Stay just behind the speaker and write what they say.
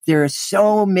There are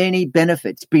so many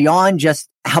benefits beyond just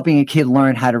helping a kid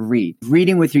learn how to read.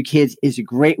 Reading with your kids is a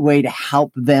great way to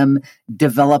help them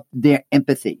develop their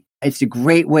empathy. It's a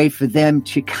great way for them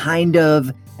to kind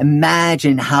of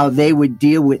imagine how they would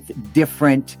deal with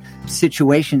different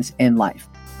situations in life.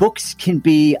 Books can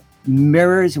be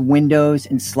mirrors, windows,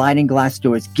 and sliding glass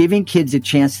doors, giving kids a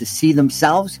chance to see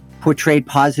themselves portrayed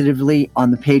positively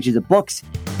on the page of the books.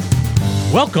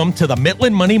 Welcome to the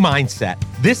Mittlin Money Mindset.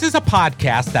 This is a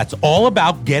podcast that's all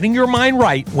about getting your mind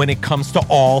right when it comes to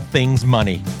all things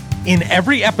money. In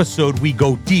every episode, we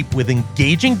go deep with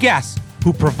engaging guests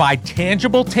who provide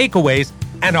tangible takeaways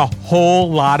and a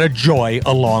whole lot of joy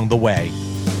along the way.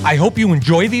 I hope you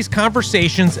enjoy these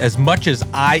conversations as much as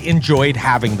I enjoyed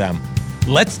having them.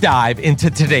 Let's dive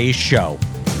into today's show.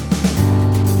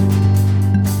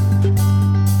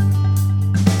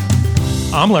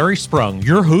 I'm Larry Sprung,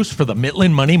 your host for the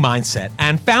Mittlin Money Mindset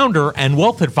and founder and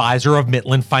wealth advisor of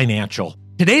Mittlin Financial.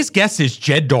 Today's guest is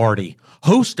Jed Doherty,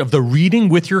 host of the Reading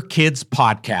with Your Kids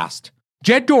podcast.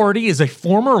 Jed Doherty is a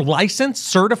former licensed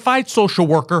certified social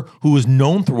worker who is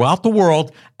known throughout the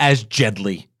world as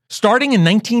Jedly. Starting in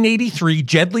 1983,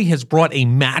 Jedly has brought a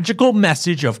magical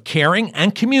message of caring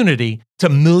and community to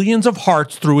millions of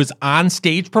hearts through his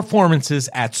on-stage performances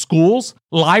at schools,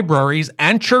 libraries,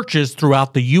 and churches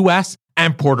throughout the U.S.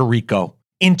 and Puerto Rico.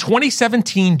 In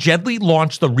 2017, Jedly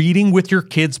launched the Reading with Your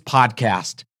Kids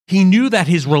podcast. He knew that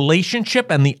his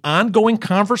relationship and the ongoing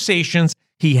conversations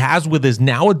he has with his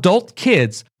now adult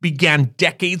kids began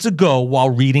decades ago while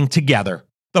reading together.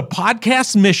 The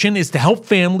podcast's mission is to help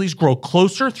families grow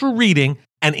closer through reading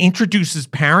and introduces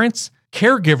parents,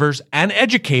 caregivers, and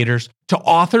educators to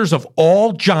authors of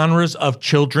all genres of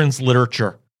children's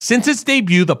literature. Since its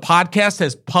debut, the podcast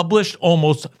has published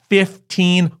almost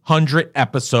 1,500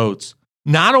 episodes.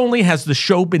 Not only has the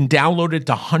show been downloaded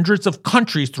to hundreds of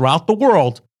countries throughout the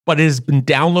world, but it has been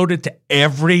downloaded to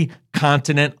every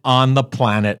continent on the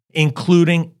planet,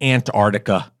 including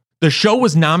Antarctica. The show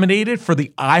was nominated for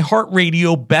the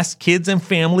iHeartRadio Best Kids and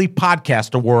Family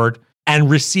Podcast Award and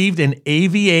received an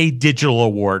AVA Digital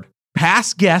Award.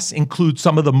 Past guests include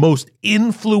some of the most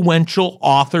influential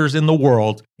authors in the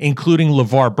world, including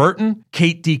LeVar Burton,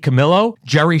 Kate DiCamillo,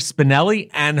 Jerry Spinelli,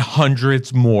 and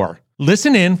hundreds more.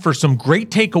 Listen in for some great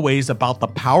takeaways about the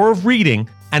power of reading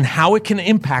and how it can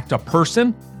impact a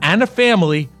person and a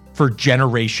family for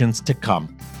generations to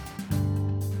come.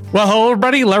 Well, hello,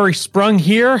 everybody. Larry Sprung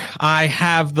here. I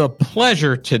have the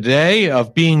pleasure today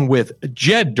of being with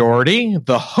Jed Doherty,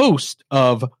 the host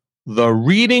of the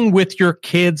Reading with Your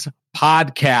Kids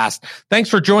podcast. Thanks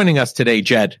for joining us today,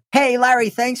 Jed. Hey, Larry,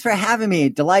 thanks for having me.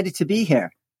 Delighted to be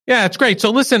here. Yeah, it's great.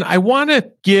 So listen, I want to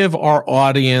give our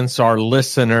audience, our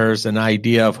listeners, an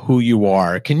idea of who you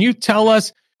are. Can you tell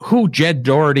us who Jed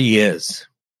Doherty is?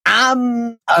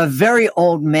 I'm a very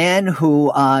old man who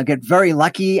got very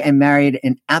lucky and married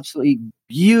an absolutely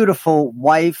beautiful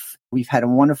wife. We've had a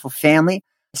wonderful family.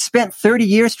 Spent 30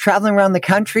 years traveling around the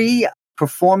country,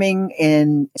 performing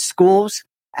in schools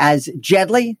as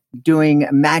Jedly, doing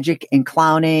magic and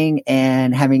clowning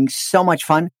and having so much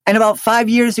fun. And about 5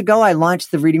 years ago, I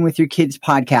launched the Reading with Your Kids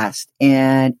podcast,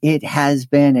 and it has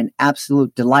been an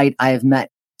absolute delight. I have met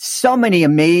so many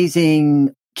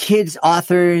amazing kids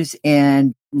authors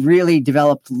and really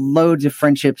developed loads of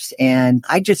friendships. And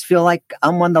I just feel like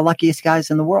I'm one of the luckiest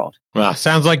guys in the world. Well,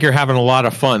 sounds like you're having a lot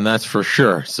of fun. That's for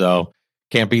sure. So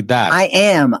can't beat that. I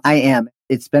am.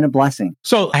 It's been a blessing.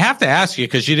 So I have to ask you,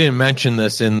 because you didn't mention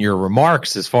this in your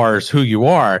remarks as far as who you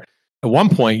are. At one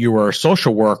point, you were a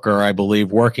social worker, I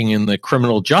believe, working in the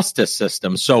criminal justice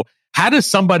system. So how does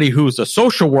somebody who's a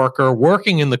social worker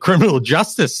working in the criminal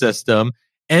justice system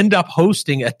end up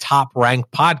hosting a top-ranked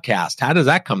podcast? How does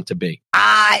that come to be?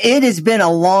 It has been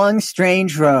a long,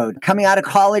 strange road. Coming out of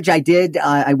college,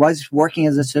 I was working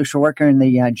as a social worker in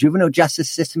the juvenile justice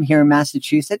system here in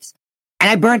Massachusetts, and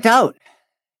I burnt out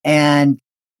and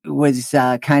was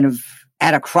kind of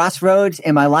at a crossroads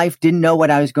in my life, didn't know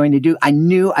what I was going to do. I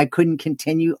knew I couldn't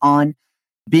continue on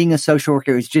being a social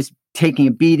worker. It was just taking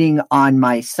a beating on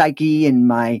my psyche and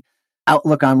my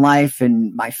outlook on life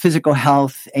and my physical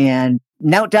health, and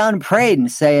knelt down and prayed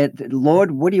and said, Lord,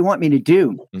 what do you want me to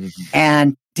do? Mm-hmm.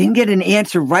 And didn't get an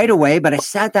answer right away, but I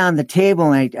sat down at the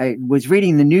table and I was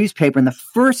reading the newspaper, and the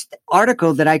first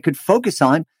article that I could focus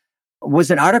on was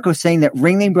an article saying that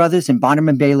Ringling Brothers and Barnum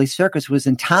and Bailey Circus was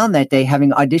in town that day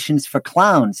having auditions for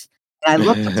clowns. And I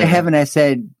looked up to heaven and I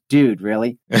said, dude,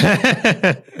 really?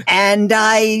 And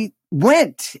I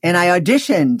went and I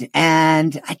auditioned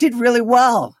and I did really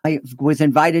well. I was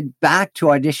invited back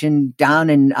to audition down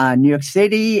in New York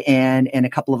City and a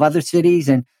couple of other cities.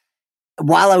 And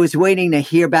while I was waiting to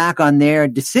hear back on their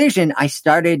decision, I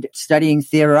started studying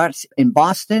theater arts in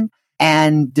Boston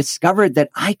and discovered that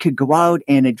I could go out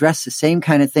and address the same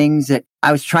kind of things that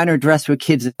I was trying to address with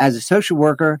kids as a social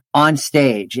worker on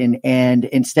stage. And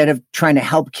instead of trying to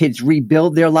help kids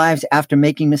rebuild their lives after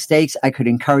making mistakes, I could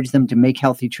encourage them to make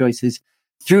healthy choices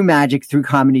through magic, through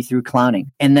comedy, through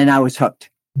clowning. And then I was hooked.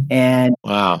 And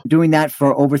doing that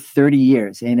for over 30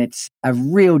 years. And it's a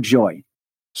real joy.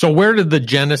 So where did the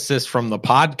genesis from the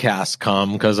podcast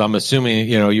come? Because I'm assuming,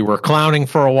 you were clowning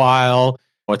for a while.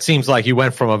 It seems like you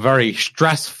went from a very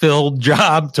stress-filled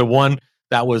job to one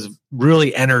that was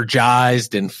really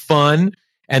energized and fun.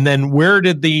 And then where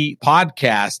did the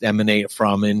podcast emanate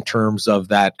from in terms of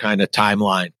that kind of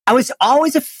timeline? I was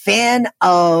always a fan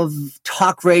of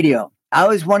talk radio. I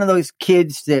was one of those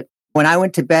kids that when I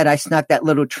went to bed, I snuck that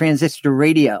little transistor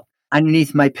radio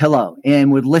underneath my pillow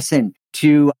and would listen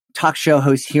to talk show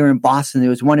hosts here in Boston. There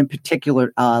was one in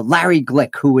particular, Larry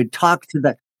Glick, who would talk to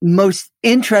the most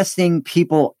interesting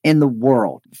people in the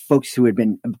world, folks who had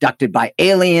been abducted by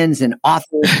aliens and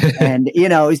authors. And,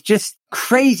 it was just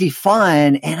crazy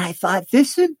fun. And I thought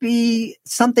this would be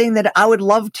something that I would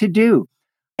love to do.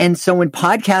 And so when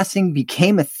podcasting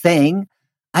became a thing,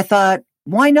 I thought,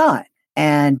 why not?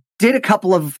 And did a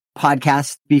couple of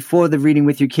podcasts before the Reading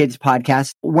with Your Kids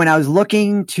podcast. When I was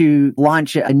looking to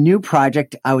launch a new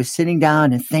project, I was sitting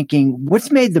down and thinking,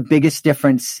 what's made the biggest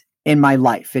difference in my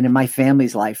life and in my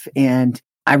family's life? And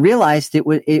I realized it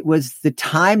was the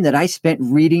time that I spent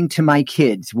reading to my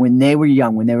kids when they were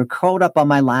young, when they were curled up on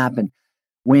my lap, and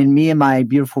when me and my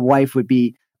beautiful wife would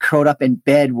be curled up in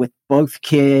bed with both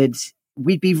kids,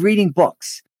 we'd be reading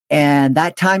books. And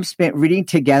that time spent reading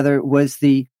together was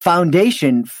the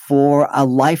foundation for a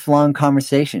lifelong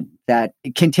conversation that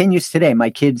continues today. My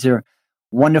kids are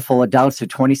wonderful adults, they're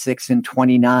 26 and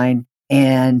 29.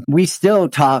 And we still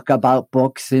talk about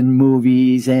books and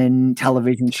movies and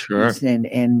television shows.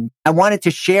 And I wanted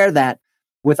to share that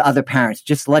with other parents,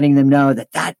 just letting them know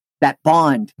that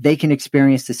bond, they can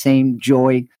experience the same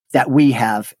joy that we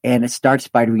have. And it starts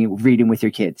by reading with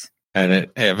your kids. And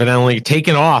it evidently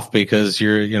taken off because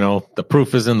the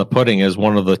proof is in the pudding as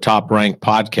one of the top ranked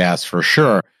podcasts for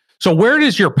sure. So where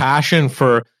does your passion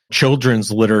for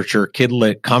children's literature,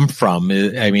 kidlit, come from?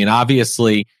 I mean,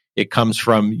 obviously it comes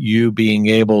from you being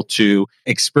able to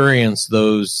experience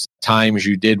those times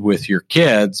you did with your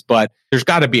kids, but there's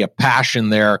got to be a passion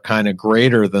there kind of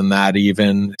greater than that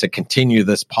even to continue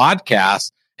this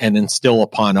podcast and instill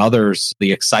upon others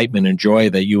the excitement and joy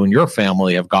that you and your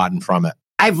family have gotten from it.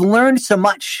 I've learned so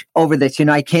much over this.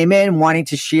 I came in wanting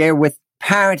to share with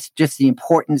parents just the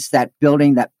importance that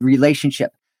building that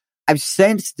relationship. I've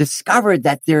since discovered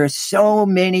that there are so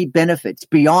many benefits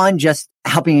beyond just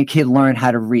helping a kid learn how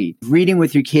to read. Reading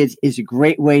with your kids is a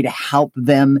great way to help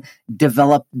them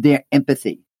develop their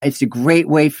empathy. It's a great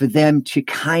way for them to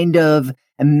kind of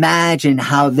imagine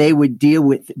how they would deal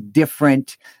with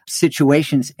different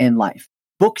situations in life.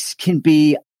 Books can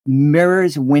be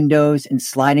mirrors, windows, and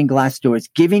sliding glass doors,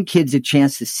 giving kids a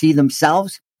chance to see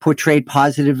themselves portrayed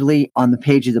positively on the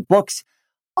page of the books.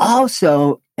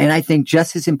 Also, and I think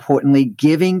just as importantly,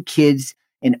 giving kids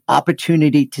an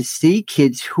opportunity to see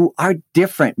kids who are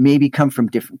different, maybe come from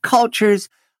different cultures,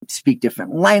 speak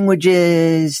different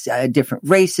languages, different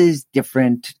races,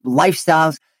 different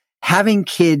lifestyles. Having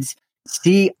kids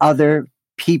see other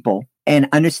people and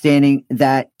understanding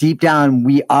that deep down,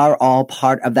 we are all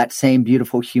part of that same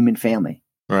beautiful human family.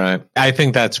 Right. I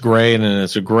think that's great. And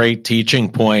it's a great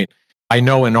teaching point. I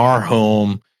know in our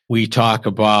home, we talk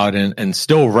about and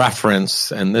still reference,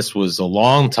 and this was a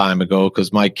long time ago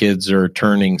because my kids are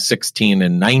turning 16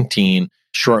 and 19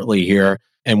 shortly here.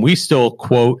 And we still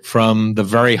quote from The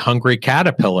Very Hungry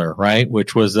Caterpillar, right?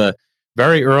 Which was a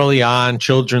very early on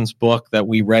children's book that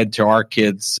we read to our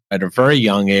kids at a very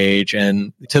young age.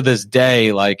 And to this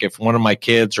day, like if one of my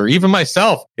kids or even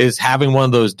myself is having one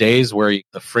of those days where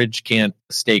the fridge can't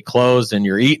stay closed and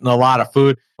you're eating a lot of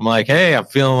food, I'm like, hey, I'm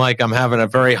feeling like I'm having a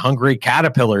very hungry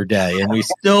caterpillar day. And we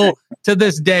still to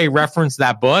this day reference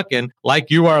that book. And like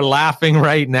you are laughing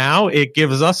right now, it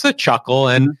gives us a chuckle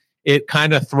and it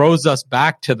kind of throws us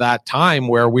back to that time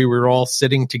where we were all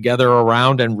sitting together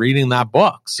around and reading that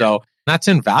book. So that's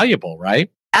invaluable, right?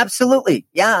 Absolutely.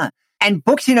 Yeah. And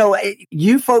books,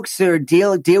 you folks are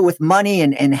deal with money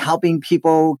and helping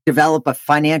people develop a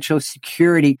financial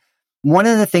security. One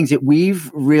of the things that we've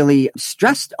really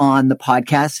stressed on the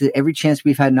podcast, every chance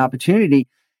we've had an opportunity,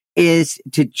 is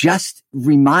to just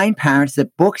remind parents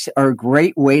that books are a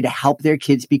great way to help their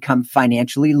kids become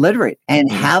financially literate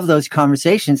and have those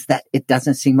conversations that it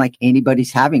doesn't seem like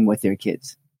anybody's having with their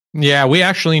kids. Yeah, we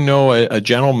actually know a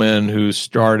gentleman who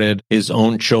started his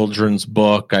own children's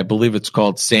book. I believe it's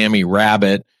called Sammy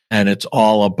Rabbit, and it's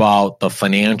all about the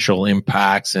financial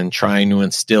impacts and trying to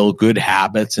instill good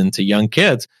habits into young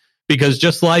kids. Because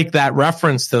just like that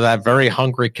reference to that very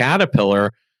hungry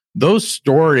caterpillar, those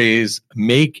stories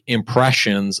make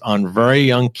impressions on very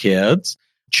young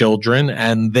children,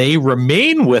 and they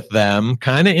remain with them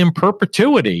kind of in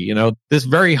perpetuity. You know, this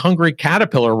very hungry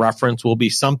caterpillar reference will be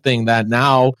something that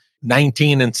now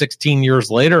 19 and 16 years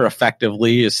later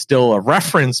effectively is still a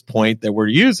reference point that we're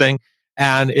using.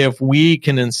 And if we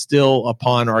can instill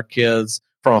upon our kids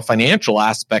from a financial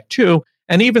aspect too,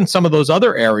 and even some of those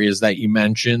other areas that you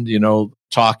mentioned, you know,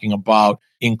 talking about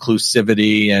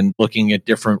inclusivity and looking at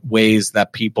different ways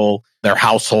that people, their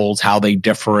households, how they are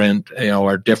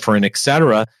different, et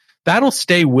cetera, that'll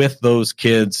stay with those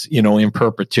kids, you know, in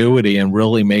perpetuity and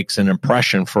really makes an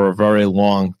impression for a very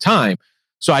long time.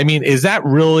 So, I mean,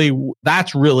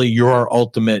 that's really your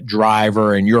ultimate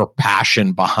driver and your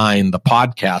passion behind the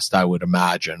podcast, I would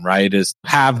imagine, right? Is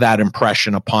have that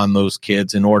impression upon those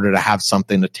kids in order to have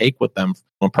something to take with them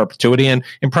in perpetuity and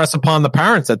impress upon the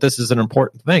parents that this is an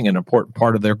important thing, an important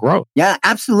part of their growth. Yeah,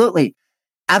 absolutely.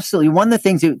 Absolutely. One of the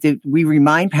things that we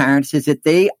remind parents is that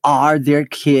they are their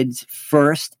kids'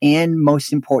 first and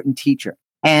most important teacher.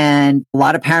 And a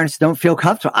lot of parents don't feel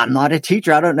comfortable. I'm not a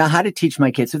teacher. I don't know how to teach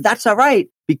my kids. So that's all right,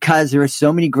 because there are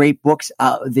so many great books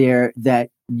out there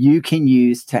that you can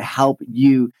use to help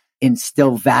you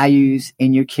instill values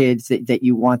in your kids that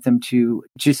you want them to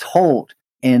just hold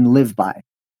and live by.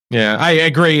 Yeah, I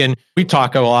agree. And we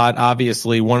talk a lot,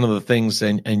 obviously, one of the things,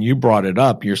 and you brought it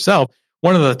up yourself,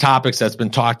 one of the topics that's been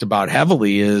talked about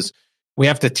heavily is we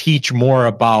have to teach more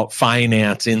about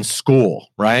finance in school,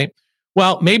 right?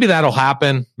 Well, maybe that'll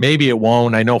happen. Maybe it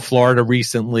won't. I know Florida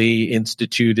recently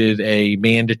instituted a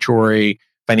mandatory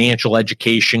financial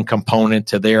education component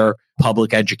to their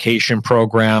public education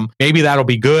program. Maybe that'll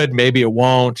be good. Maybe it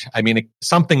won't. I mean,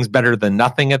 something's better than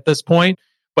nothing at this point.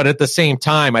 But at the same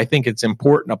time, I think it's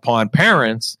important upon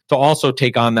parents to also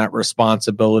take on that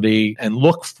responsibility and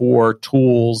look for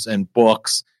tools and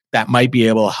books that might be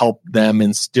able to help them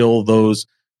instill those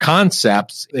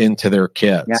concepts into their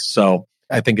kids. Yeah. So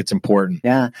I think it's important.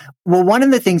 Yeah. Well, one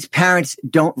of the things parents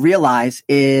don't realize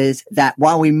is that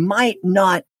while we might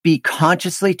not be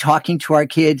consciously talking to our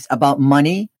kids about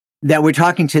money, that we're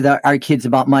talking to our kids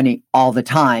about money all the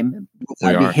time with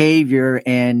our behavior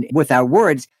and with our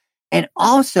words. And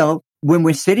also, when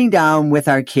we're sitting down with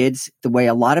our kids, the way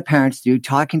a lot of parents do,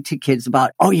 talking to kids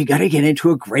about, oh, you got to get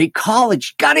into a great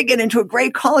college,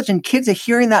 And kids are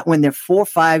hearing that when they're 4 or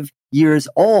 5 years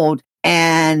old,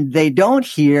 and they don't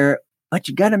hear, but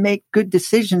you got to make good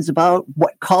decisions about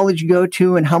what college you go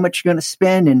to and how much you're going to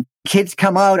spend. And kids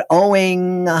come out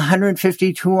owing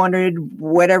 $150, $200,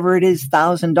 whatever it is,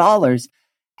 $1,000.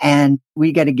 And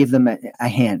we got to give them a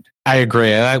hand. I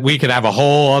agree. We could have a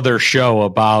whole other show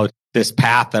about this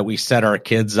path that we set our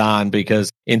kids on,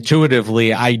 because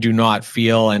intuitively, I do not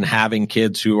feel, and having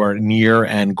kids who are near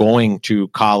and going to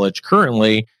college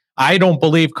currently, I don't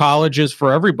believe college is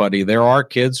for everybody. There are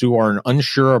kids who are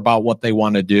unsure about what they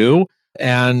want to do,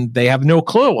 and they have no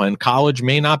clue, and college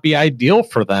may not be ideal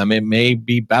for them. It may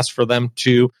be best for them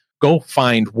to go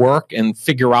find work and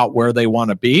figure out where they want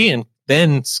to be and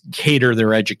then cater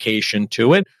their education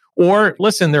to it. Or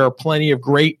listen, there are plenty of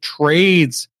great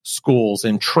trades schools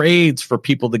and trades for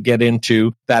people to get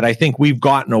into that I think we've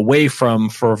gotten away from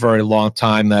for a very long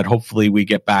time that hopefully we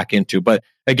get back into. But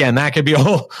again, that could be a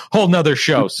whole nother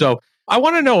show. So I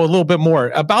want to know a little bit more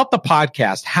about the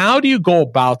podcast. How do you go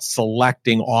about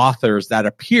selecting authors that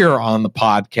appear on the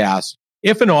podcast?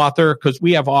 If an author, because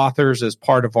we have authors as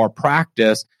part of our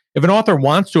practice, if an author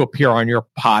wants to appear on your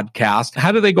podcast,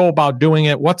 how do they go about doing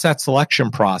it? What's that selection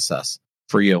process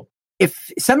for you?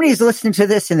 If somebody is listening to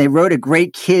this and they wrote a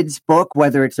great kids book,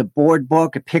 whether it's a board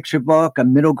book, a picture book, a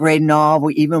middle grade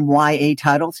novel, even YA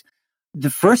titles,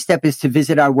 the first step is to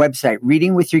visit our website,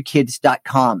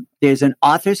 readingwithyourkids.com. There's an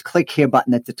author's click here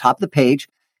button at the top of the page.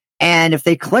 And if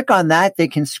they click on that, they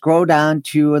can scroll down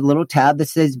to a little tab that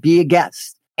says be a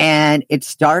guest. And it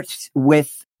starts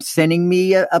with sending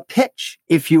me a pitch.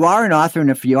 If you are an author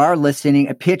and if you are listening,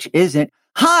 a pitch isn't,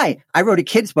 hi, I wrote a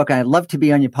kids book and I'd love to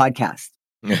be on your podcast.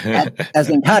 As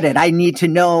intended, I need to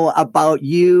know about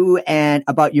you and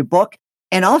about your book,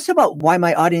 and also about why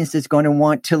my audience is going to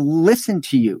want to listen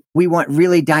to you. We want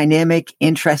really dynamic,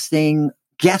 interesting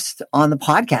guests on the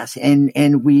podcast,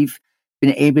 and we've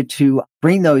been able to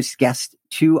bring those guests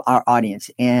to our audience.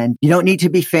 And you don't need to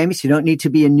be famous. You don't need to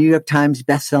be a New York Times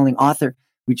bestselling author.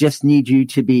 We just need you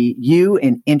to be you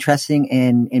and interesting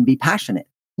and be passionate.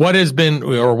 What has been,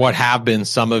 or what have been,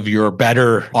 some of your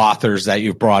better authors that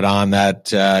you've brought on that,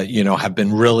 have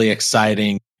been really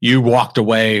exciting? You walked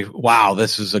away, wow,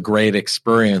 this is a great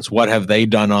experience. What have they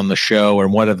done on the show,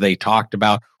 and what have they talked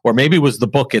about? Or maybe it was the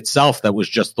book itself that was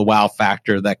just the wow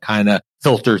factor that kind of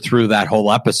filtered through that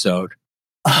whole episode.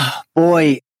 Oh,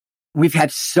 boy, we've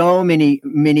had so many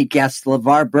guests.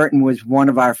 LeVar Burton was one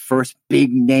of our first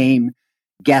big name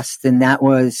guests, and that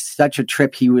was such a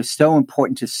trip. He was so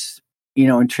important to,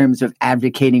 in terms of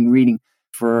advocating reading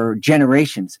for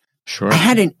generations. Sure. I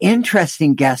had an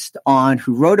interesting guest on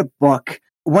who wrote a book.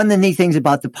 One of the neat things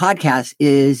about the podcast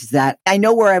is that I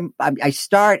know where I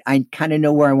start. I kind of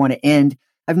know where I want to end.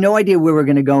 I have no idea where we're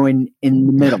going to go in the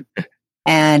middle.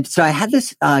 And so I had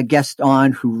this guest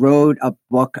on who wrote a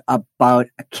book about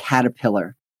a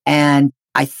caterpillar. And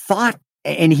I thought,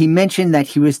 and he mentioned that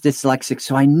he was dyslexic.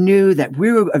 So I knew that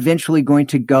we were eventually going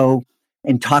to go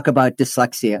and talk about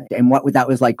dyslexia and what that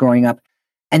was like growing up.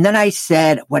 And then I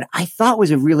said what I thought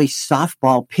was a really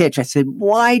softball pitch. I said,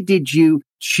 why did you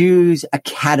choose a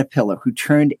caterpillar who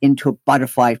turned into a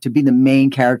butterfly to be the main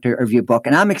character of your book?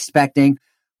 And I'm expecting,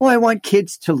 I want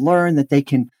kids to learn that they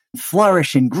can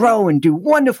flourish and grow and do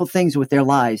wonderful things with their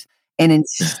lives. And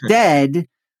instead,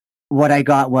 what I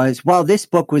got was, this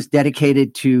book was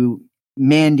dedicated to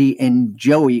Mandy and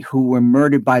Joey, who were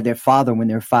murdered by their father when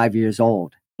they were 5 years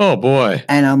old. Oh, boy.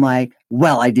 And I'm like,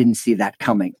 I didn't see that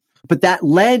coming. But that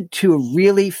led to a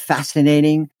really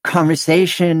fascinating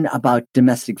conversation about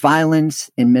domestic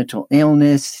violence and mental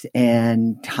illness,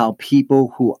 and how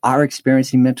people who are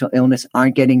experiencing mental illness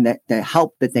aren't getting the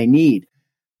help that they need.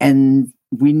 And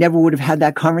we never would have had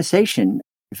that conversation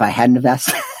if I hadn't have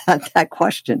asked that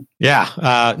question.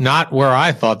 Yeah, not where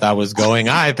I thought that was going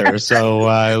either. So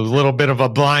a little bit of a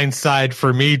blind side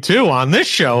for me too on this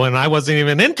show, and I wasn't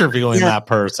even interviewing that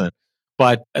person.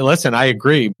 But listen, I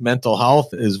agree. Mental health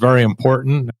is very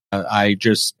important. I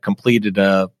just completed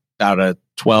about a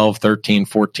 12, 13,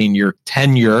 14-year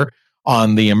tenure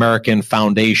on the American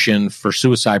Foundation for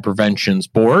Suicide Prevention's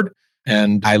board.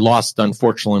 And I lost,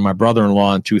 unfortunately, my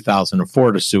brother-in-law in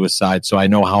 2004 to suicide. So I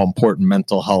know how important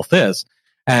mental health is.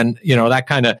 And, that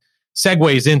kind of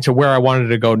segues into where I wanted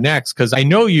to go next, because I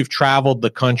know you've traveled the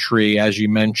country, as you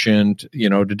mentioned,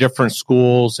 to different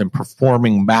schools and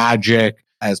performing magic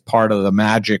as part of the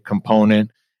magic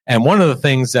component. And one of the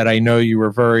things that I know you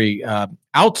were very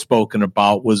outspoken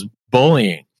about was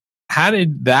bullying. How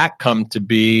did that come to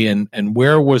be? And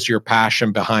where was your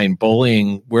passion behind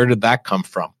bullying? Where did that come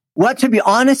from? Well, to be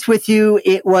honest with you,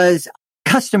 it was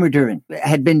customer driven. I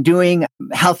had been doing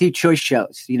healthy choice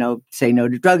shows, say no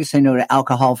to drugs, say no to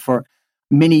alcohol for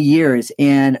many years.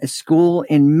 And a school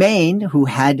in Maine who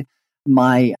had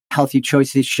my Healthy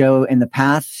Choices show in the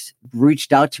past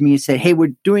reached out to me and said, hey,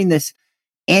 we're doing this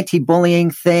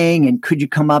anti-bullying thing, and could you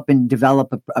come up and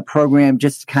develop a program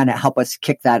just to kind of help us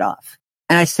kick that off?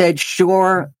 And I said,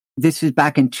 sure. This was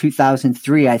back in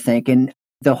 2003, I think. And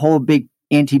the whole big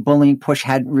anti-bullying push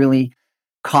hadn't really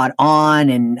caught on,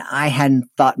 and I hadn't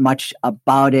thought much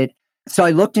about it. So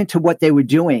I looked into what they were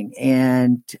doing,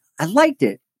 and I liked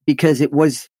it because it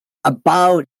was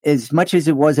about, as much as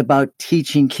it was about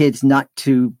teaching kids not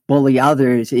to bully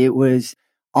others, it was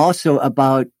also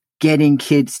about getting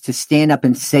kids to stand up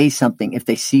and say something if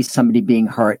they see somebody being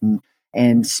hurt,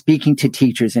 and speaking to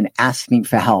teachers and asking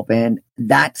for help. And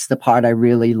that's the part I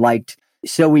really liked.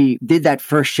 So we did that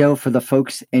first show for the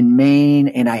folks in Maine,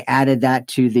 and I added that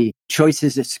to the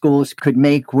choices that schools could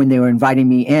make when they were inviting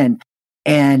me in.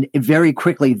 And very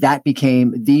quickly, that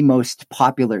became the most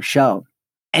popular show.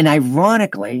 And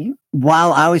ironically,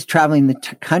 while I was traveling the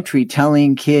country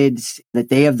telling kids that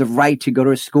they have the right to go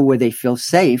to a school where they feel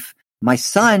safe, my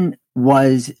son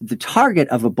was the target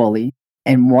of a bully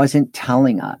and wasn't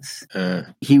telling us.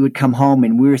 He would come home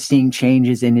and we were seeing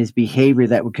changes in his behavior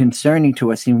that were concerning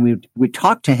to us. And we would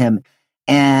talk to him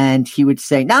and he would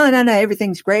say, no,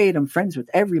 everything's great. I'm friends with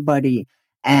everybody.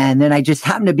 And then I just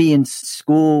happened to be in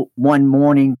school one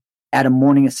morning at a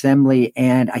morning assembly,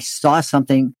 and I saw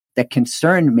something that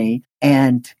concerned me.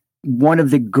 And one of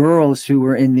the girls who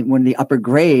were in one of the upper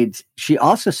grades, she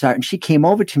also saw it, and she came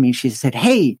over to me and she said,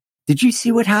 hey, did you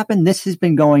see what happened? This has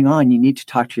been going on. You need to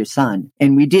talk to your son.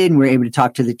 And we did. And we were able to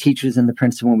talk to the teachers and the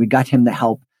principal, and we got him the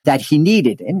help that he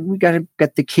needed. And we got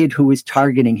the kid who was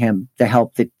targeting him the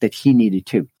help that he needed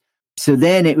too. So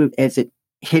then as it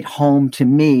hit home to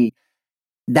me,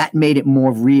 that made it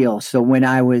more real. So when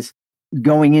I was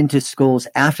going into schools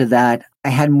after that, I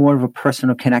had more of a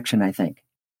personal connection, I think.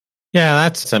 Yeah,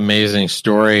 that's an amazing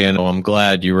story. And I'm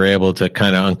glad you were able to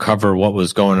kind of uncover what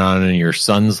was going on in your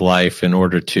son's life in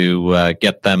order to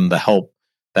get them the help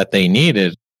that they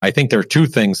needed. I think there are two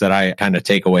things that I kind of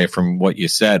take away from what you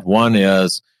said. One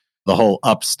is the whole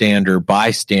upstander,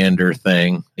 bystander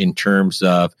thing in terms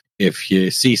of if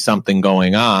you see something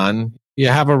going on, you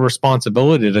have a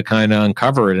responsibility to kind of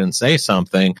uncover it and say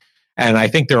something. And I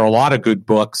think there are a lot of good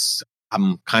books.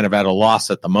 I'm kind of at a loss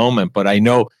at the moment, but I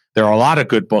know there are a lot of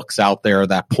good books out there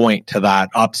that point to that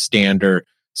upstander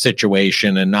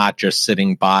situation and not just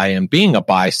sitting by and being a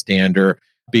bystander.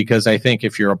 Because I think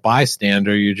if you're a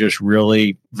bystander, you're just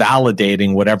really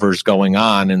validating whatever's going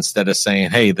on instead of saying,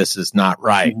 hey, this is not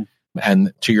right. Mm-hmm.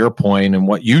 And to your point and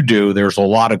what you do, there's a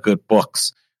lot of good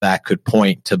books that could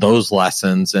point to those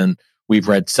lessons. And we've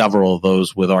read several of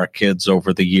those with our kids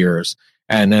over the years.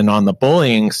 And then on the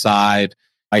bullying side,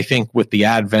 I think with the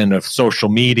advent of social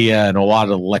media and a lot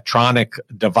of electronic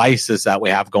devices that we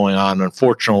have going on,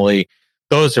 unfortunately,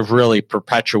 those have really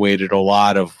perpetuated a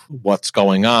lot of what's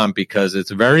going on because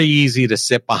it's very easy to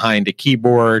sit behind a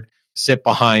keyboard, sit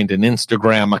behind an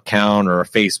Instagram account or a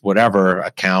Facebook, whatever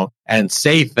account, and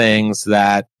say things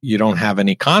that you don't have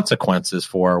any consequences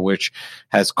for, which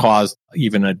has caused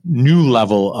even a new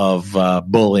level of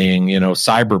bullying,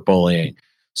 cyberbullying.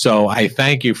 So I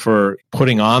thank you for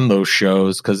putting on those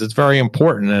shows because it's very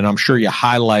important. And I'm sure you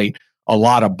highlight a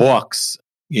lot of books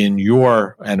in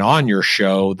your and on your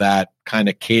show that kind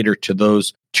of cater to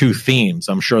those two themes.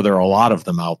 I'm sure there are a lot of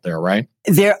them out there, right?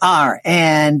 There are,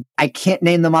 and I can't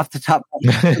name them off the top.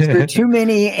 There are too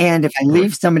many, and if I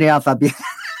leave somebody off, I'll be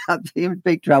in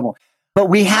big trouble. But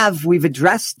we've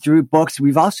addressed through books,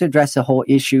 we've also addressed the whole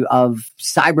issue of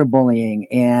cyberbullying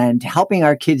and helping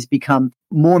our kids become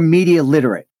more media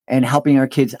literate and helping our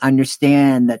kids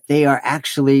understand that they are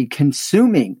actually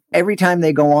consuming every time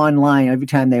they go online, every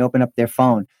time they open up their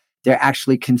phone, they're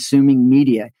actually consuming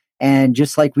media. And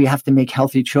just like we have to make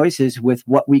healthy choices with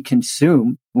what we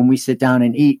consume when we sit down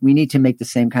and eat, we need to make the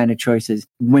same kind of choices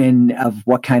of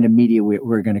what kind of media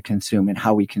we're going to consume and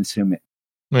how we consume it.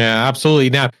 Yeah,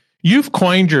 absolutely. Now, you've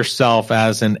coined yourself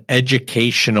as an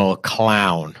educational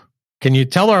clown. Can you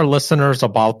tell our listeners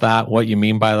about that, what you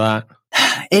mean by that?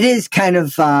 It is kind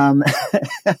of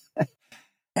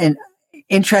an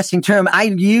interesting term. I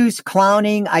use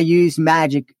clowning, I use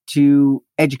magic to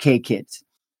educate kids.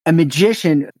 A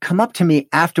magician come up to me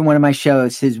after one of my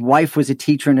shows. His wife was a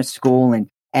teacher in a school,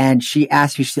 and she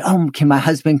asked me, she said, "Oh, can my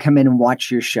husband come in and watch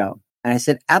your show?" And I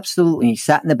said, "Absolutely." He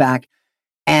sat in the back.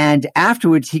 And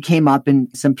afterwards, he came up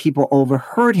and some people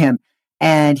overheard him.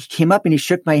 And he came up and he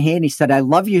shook my hand. He said, "I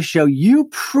love your show. You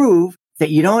prove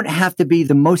that you don't have to be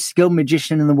the most skilled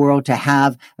magician in the world to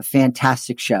have a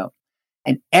fantastic show."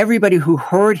 And everybody who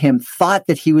heard him thought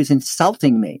that he was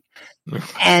insulting me.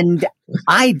 And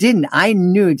I didn't. I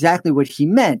knew exactly what he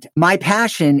meant. My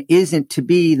passion isn't to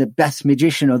be the best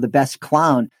magician or the best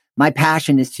clown. My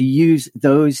passion is to use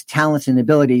those talents and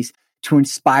abilities to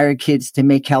inspire kids to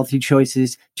make healthy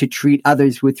choices, to treat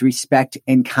others with respect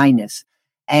and kindness.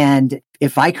 And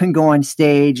if I can go on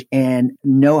stage and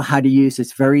know how to use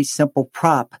this very simple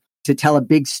prop to tell a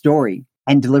big story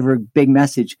and deliver a big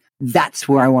message, that's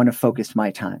where I want to focus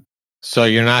my time. So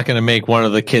you're not going to make one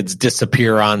of the kids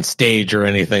disappear on stage or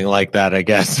anything like that, I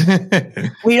guess.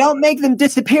 We don't make them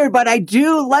disappear, but I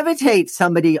do levitate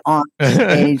somebody on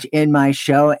stage in my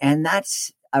show, and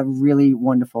that's a really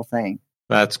wonderful thing.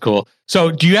 That's cool. So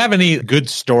do you have any good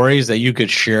stories that you could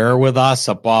share with us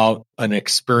about an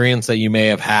experience that you may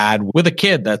have had with a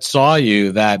kid that saw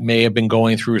you that may have been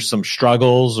going through some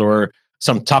struggles or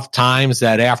some tough times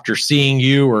that after seeing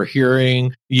you or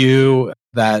hearing you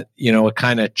that, it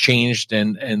kind of changed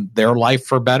in their life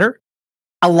for better?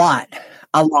 A lot.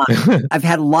 I've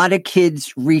had a lot of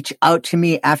kids reach out to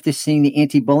me after seeing the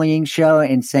anti-bullying show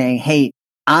and saying, "Hey,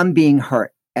 I'm being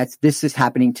hurt. This is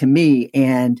happening to me."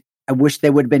 And I wish they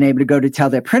would have been able to go to tell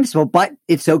their principal, but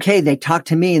it's okay. They talked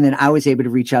to me and then I was able to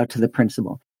reach out to the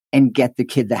principal and get the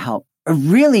kid the help. A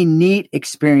really neat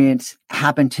experience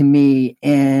happened to me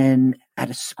at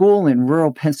a school in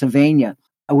rural Pennsylvania.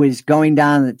 I was going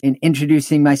down and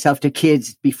introducing myself to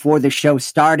kids before the show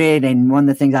started. And one of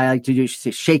the things I like to do is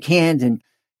to shake hands and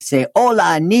say,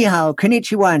 "Hola, ni hao,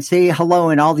 konnichiwa," and say hello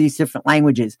in all these different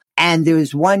languages. And there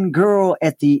was one girl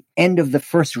at the end of the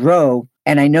first row,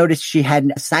 and I noticed she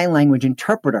had a sign language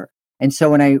interpreter. And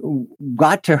so when I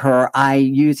got to her, I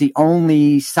used the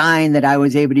only sign that I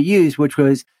was able to use, which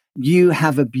was, "You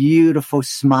have a beautiful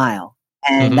smile."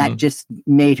 And that just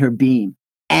made her beam.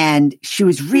 And she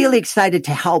was really excited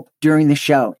to help during the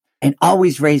show and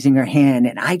always raising her hand.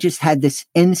 And I just had this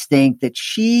instinct that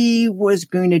she was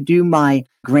going to do my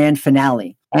grand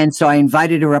finale. And so I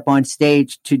invited her up on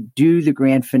stage to do the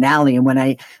grand finale. And when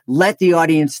I let the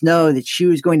audience know that she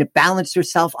was going to balance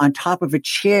herself on top of a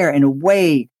chair in a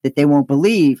way that they won't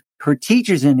believe, her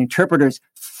teachers and interpreters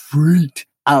freaked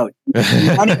out.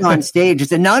 Running on stage and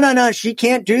said, no, she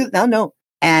can't do it. No.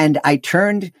 And I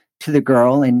turned to the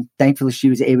girl, and thankfully she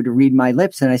was able to read my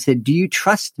lips. And I said, do you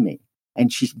trust me?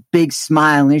 And she's big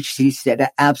smile. And she said,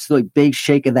 absolutely big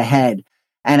shake of the head.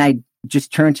 And I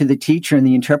just turned to the teacher and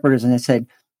the interpreters and I said,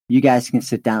 you guys can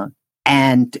sit down.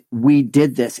 And we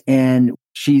did this, and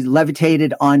she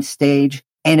levitated on stage,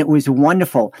 and it was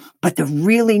wonderful. But the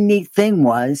really neat thing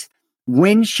was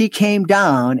when she came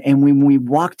down and when we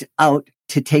walked out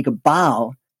to take a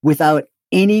bow, without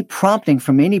any prompting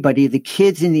from anybody, the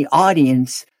kids in the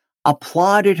audience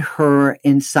applauded her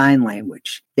in sign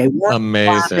language. They weren't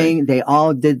clapping. They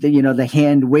all did the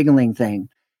hand wiggling thing.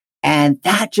 And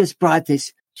that just brought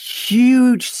this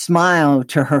huge smile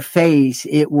to her face.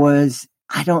 It was,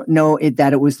 I don't know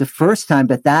that it was the first time,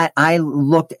 but that I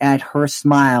looked at her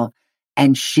smile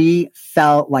and she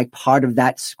felt like part of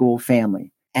that school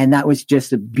family. And that was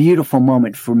just a beautiful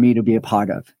moment for me to be a part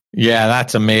of. Yeah,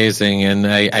 that's amazing. And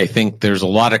I think there's a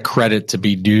lot of credit to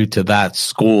be due to that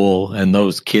school and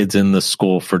those kids in the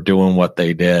school for doing what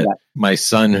they did. Yeah. My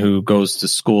son, who goes to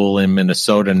school in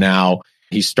Minnesota now,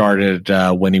 he started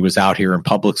when he was out here in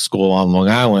public school on Long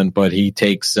Island, but he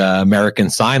takes American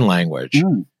Sign Language.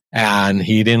 And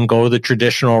he didn't go the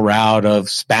traditional route of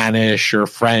Spanish or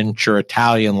French or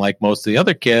Italian like most of the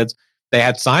other kids. They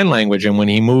had sign language. And when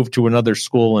he moved to another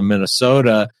school in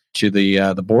Minnesota, to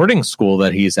the boarding school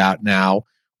that he's at now,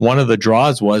 one of the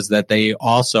draws was that they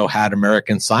also had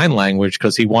American Sign Language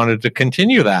because he wanted to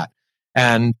continue that.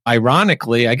 And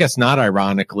ironically, I guess not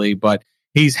ironically, but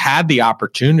he's had the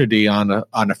opportunity on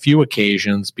a few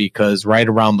occasions because right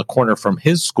around the corner from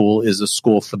his school is a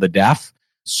school for the deaf.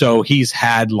 So he's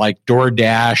had like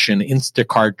DoorDash and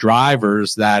Instacart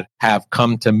drivers that have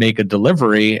come to make a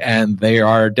delivery and they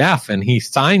are deaf, and he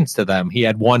signs to them. He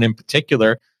had one in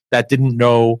particular that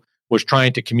was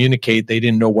trying to communicate. They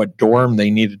didn't know what dorm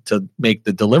they needed to make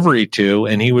the delivery to.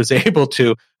 And he was able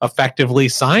to effectively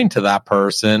sign to that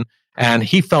person. And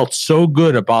he felt so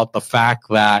good about the fact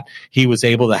that he was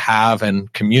able to have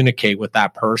and communicate with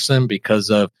that person because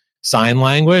of sign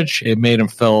language. It made him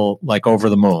feel like over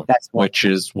the moon, which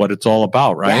is what it's all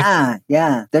about, right?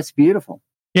 Yeah. That's beautiful.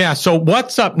 Yeah. So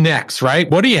what's up next, right?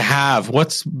 What do you have?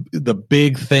 What's the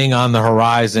big thing on the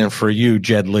horizon for you,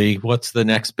 Jed Lee? What's the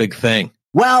next big thing?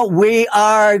 Well, we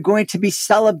are going to be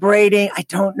celebrating. I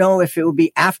don't know if it will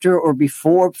be after or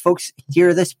before folks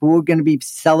hear this, but we're going to be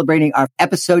celebrating our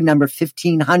episode number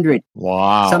 1500.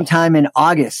 Wow. Sometime in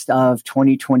August of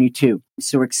 2022.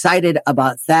 So we're excited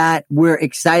about that. We're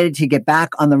excited to get back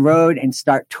on the road and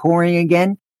start touring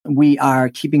again. We are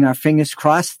keeping our fingers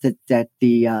crossed that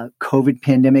the COVID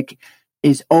pandemic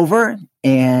is over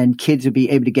and kids will be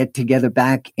able to get together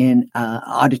back in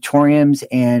auditoriums,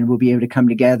 and we'll be able to come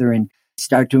together and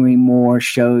start doing more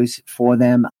shows for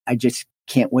them. I just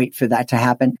can't wait for that to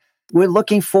happen. We're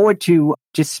looking forward to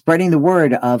just spreading the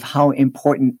word of how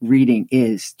important reading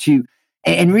is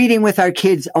and reading with our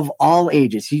kids of all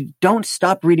ages. You don't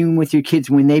stop reading with your kids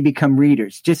when they become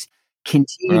readers. Just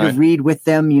continue to read with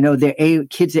them.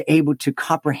 Kids are able to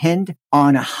comprehend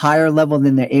on a higher level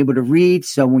than they're able to read.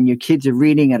 So when your kids are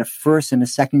reading at a first and a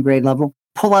second grade level,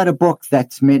 pull out a book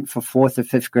that's meant for fourth or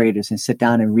fifth graders and sit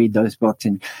down and read those books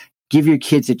and give your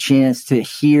kids a chance to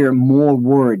hear more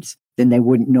words than they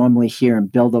wouldn't normally hear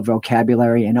and build a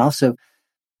vocabulary. And also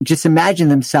just imagine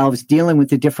themselves dealing with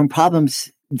the different problems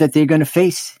that they're going to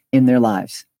face in their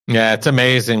lives. Yeah, it's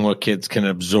amazing what kids can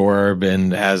absorb.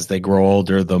 And as they grow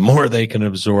older, the more they can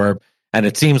absorb. And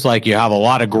it seems like you have a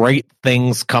lot of great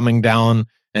things coming down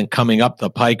and coming up the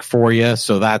pike for you.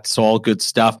 So that's all good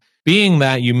stuff. Being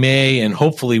that you may and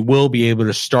hopefully will be able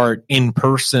to start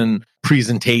in-person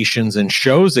presentations and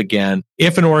shows again,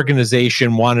 if an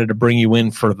organization wanted to bring you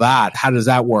in for that, how does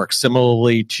that work?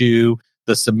 Similarly to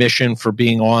the submission for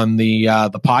being on the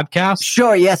podcast?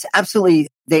 Sure. Yes, absolutely.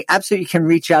 They absolutely can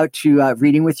reach out to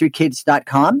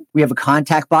readingwithyourkids.com. We have a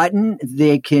contact button.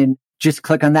 They can just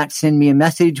click on that, send me a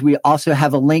message. We also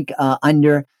have a link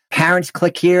under parents.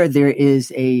 Click here. There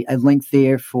is a link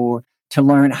there to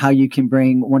learn how you can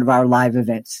bring one of our live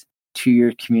events to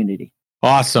your community.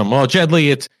 Awesome. Well, Jed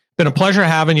Lee, it's been a pleasure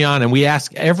having you on, and we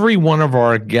ask every one of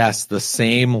our guests the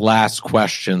same last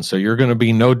question. So you're going to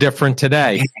be no different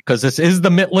today because this is the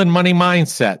Mitlin Money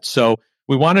Mindset. So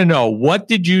we want to know, what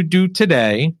did you do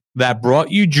today that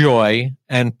brought you joy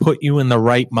and put you in the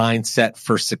right mindset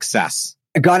for success?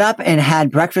 I got up and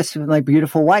had breakfast with my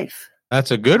beautiful wife. That's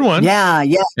a good one. Yeah.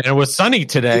 And it was sunny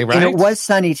today, right? And it was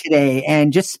sunny today.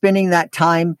 And just spending that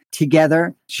time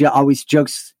together, she always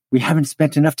jokes, we haven't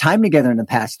spent enough time together in the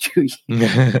past 2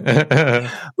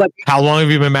 years. But how long have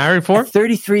you been married for?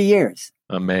 33 years.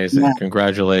 Amazing. Yeah.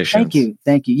 Congratulations. Thank you.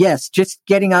 Thank you. Yes, just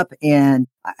getting up, and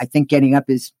I think getting up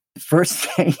is the first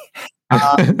thing.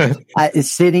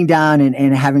 Is sitting down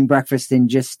and having breakfast and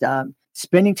just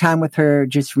spending time with her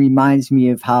just reminds me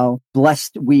of how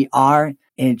blessed we are,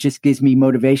 and it just gives me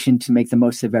motivation to make the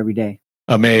most of every day.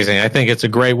 Amazing. I think it's a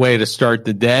great way to start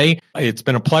the day. It's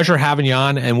been a pleasure having you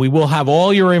on, and we will have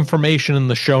all your information in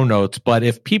the show notes. But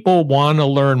if people want to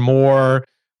learn more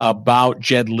about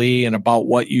Jed Lee and about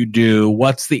what you do,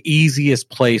 what's the easiest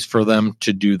place for them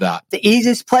to do that? The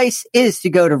easiest place is to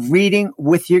go to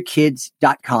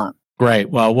readingwithyourkids.com. Great.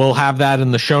 Well, we'll have that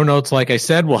in the show notes. Like I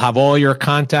said, we'll have all your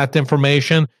contact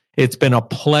information. It's been a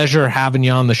pleasure having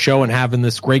you on the show and having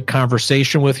this great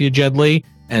conversation with you, Jed Lee,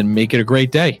 and make it a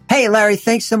great day. Hey, Larry,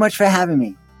 thanks so much for having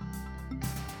me.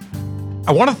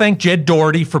 I want to thank Jed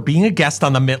Doherty for being a guest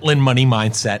on the Mitlin Money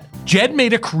Mindset. Jed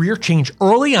made a career change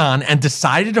early on and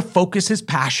decided to focus his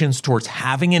passions towards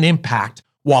having an impact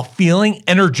while feeling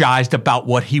energized about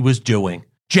what he was doing.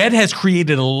 Jed has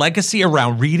created a legacy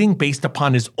around reading based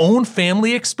upon his own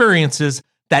family experiences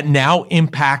that now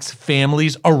impacts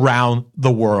families around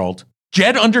the world.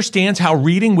 Jed understands how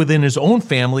reading within his own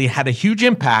family had a huge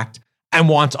impact and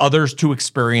wants others to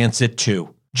experience it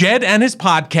too. Jed and his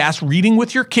podcast, Reading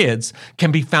with Your Kids,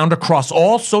 can be found across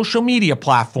all social media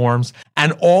platforms,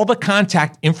 and all the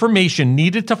contact information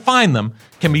needed to find them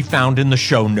can be found in the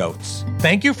show notes.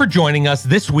 Thank you for joining us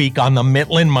this week on the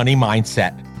Mitlin Money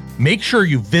Mindset. Make sure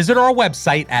you visit our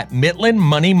website at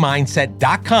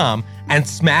mitlinmoneymindset.com and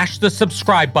smash the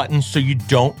subscribe button so you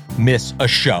don't miss a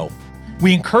show.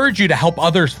 We encourage you to help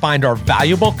others find our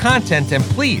valuable content, and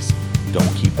please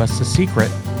don't keep us a secret.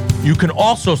 You can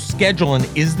also schedule an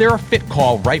Is There a Fit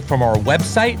call right from our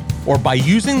website or by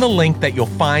using the link that you'll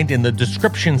find in the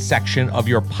description section of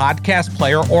your podcast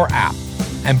player or app.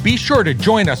 And be sure to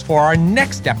join us for our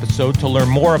next episode to learn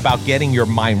more about getting your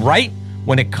mind right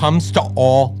when it comes to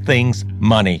all things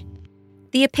money.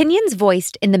 The opinions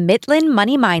voiced in the Mitlin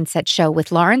Money Mindset Show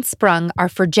with Lawrence Sprung are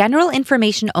for general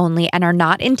information only and are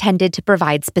not intended to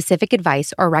provide specific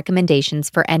advice or recommendations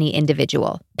for any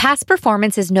individual. Past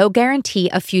performance is no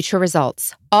guarantee of future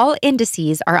results. All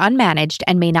indices are unmanaged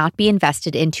and may not be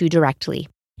invested into directly.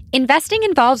 Investing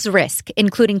involves risk,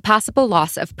 including possible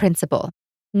loss of principal.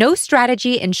 No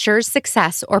strategy ensures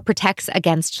success or protects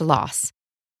against loss.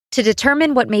 To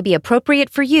determine what may be appropriate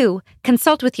for you,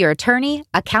 consult with your attorney,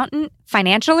 accountant,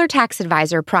 financial or tax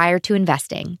advisor prior to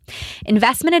investing.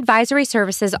 Investment advisory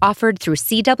services offered through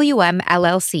CWM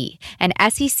LLC, an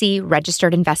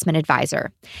SEC-registered investment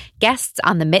advisor. Guests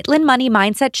on the Mitlin Money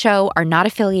Mindset Show are not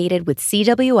affiliated with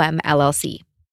CWM LLC.